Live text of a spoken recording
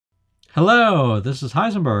Hello, this is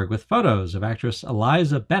Heisenberg with photos of actress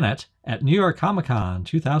Eliza Bennett at New York Comic Con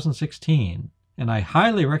 2016, and I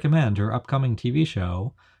highly recommend her upcoming TV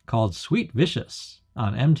show called Sweet Vicious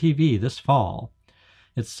on MTV this fall.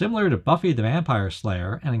 It's similar to Buffy the Vampire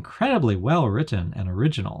Slayer and incredibly well written and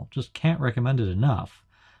original. Just can't recommend it enough.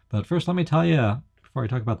 But first, let me tell you, before I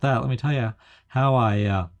talk about that, let me tell you how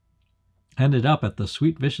I ended up at the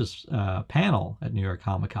Sweet Vicious panel at New York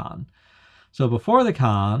Comic Con. So before the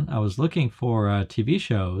con, I was looking for TV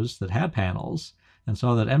shows that had panels and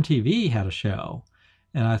saw that MTV had a show.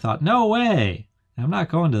 And I thought, no way, I'm not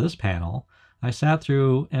going to this panel. I sat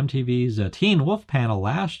through MTV's Teen Wolf panel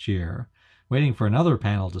last year, waiting for another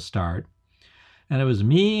panel to start. And it was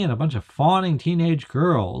me and a bunch of fawning teenage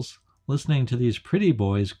girls listening to these pretty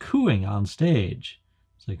boys cooing on stage.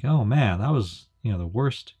 It's like, oh man, that was the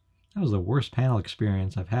worst. That was the worst panel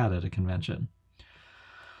experience I've had at a convention.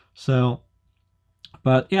 So,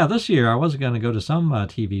 but yeah, this year I was going to go to some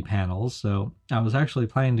TV panels, so I was actually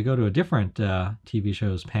planning to go to a different TV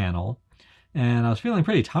show's panel, and I was feeling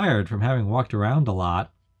pretty tired from having walked around a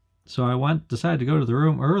lot, so I decided to go to the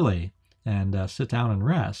room early and sit down and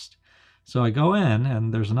rest. So I go in,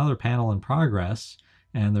 and there's another panel in progress,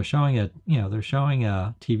 and they're showing a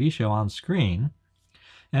TV show on screen,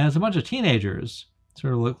 and it's a bunch of teenagers,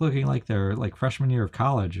 sort of looking like they're like freshman year of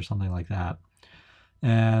college or something like that.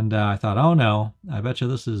 And I thought, oh no, I bet you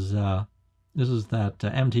this is that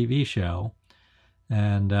MTV show.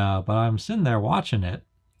 And but I'm sitting there watching it,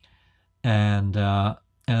 and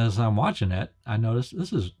as I'm watching it, I noticed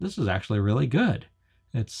this is actually really good.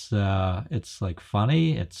 It's like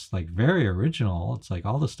funny. It's like very original. It's like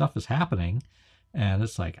all this stuff is happening, and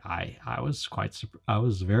it's like I was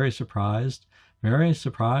very surprised, very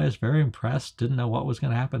impressed. Didn't know what was going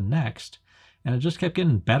to happen next. And it just kept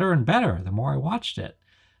getting better and better the more I watched it.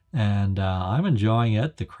 And I'm enjoying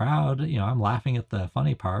it. The crowd, I'm laughing at the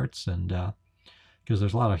funny parts, and because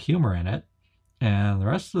there's a lot of humor in it. And the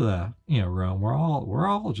rest of the room, we're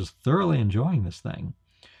all just thoroughly enjoying this thing.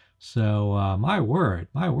 So my word,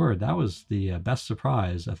 that was the best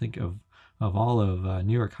surprise I think of all of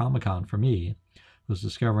New York Comic Con for me, was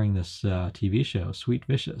discovering this TV show, Sweet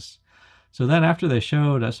Vicious. So then after they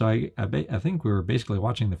showed, so I think we were basically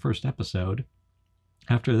watching the first episode.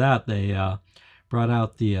 After that, they brought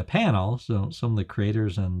out the panel, so some of the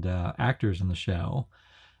creators and actors in the show,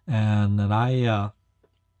 and then I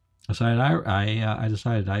decided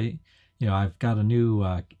I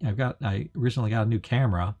recently got a new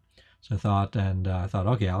camera, so I thought,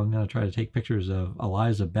 okay, I'm going to try to take pictures of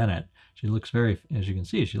Eliza Bennett. She looks as you can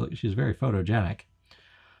see, she's very photogenic.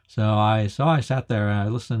 So I sat there and I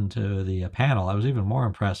listened to the panel. I was even more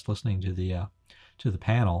impressed listening to the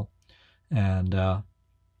panel and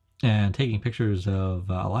taking pictures of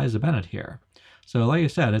Eliza Bennett here. So like I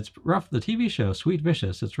said, it's rough. The TV show Sweet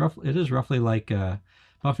Vicious. It is roughly like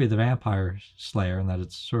Buffy the Vampire Slayer, in that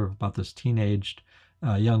it's sort of about this teenaged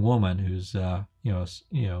young woman who's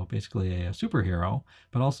basically a superhero,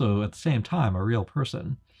 but also at the same time a real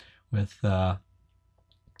person with a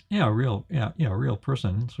real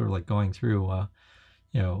person, sort of like going through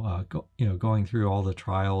going through all the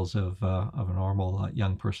trials of a normal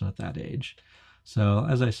young person at that age. So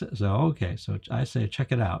as I said, so I say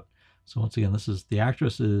check it out. So once again, the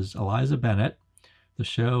actress is Eliza Bennett. The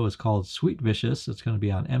show is called Sweet Vicious. It's going to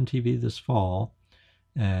be on MTV this fall,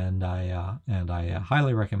 and I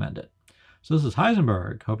highly recommend it. So this is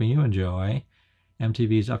Heisenberg, hoping you enjoy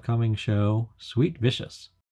MTV's upcoming show, Sweet Vicious.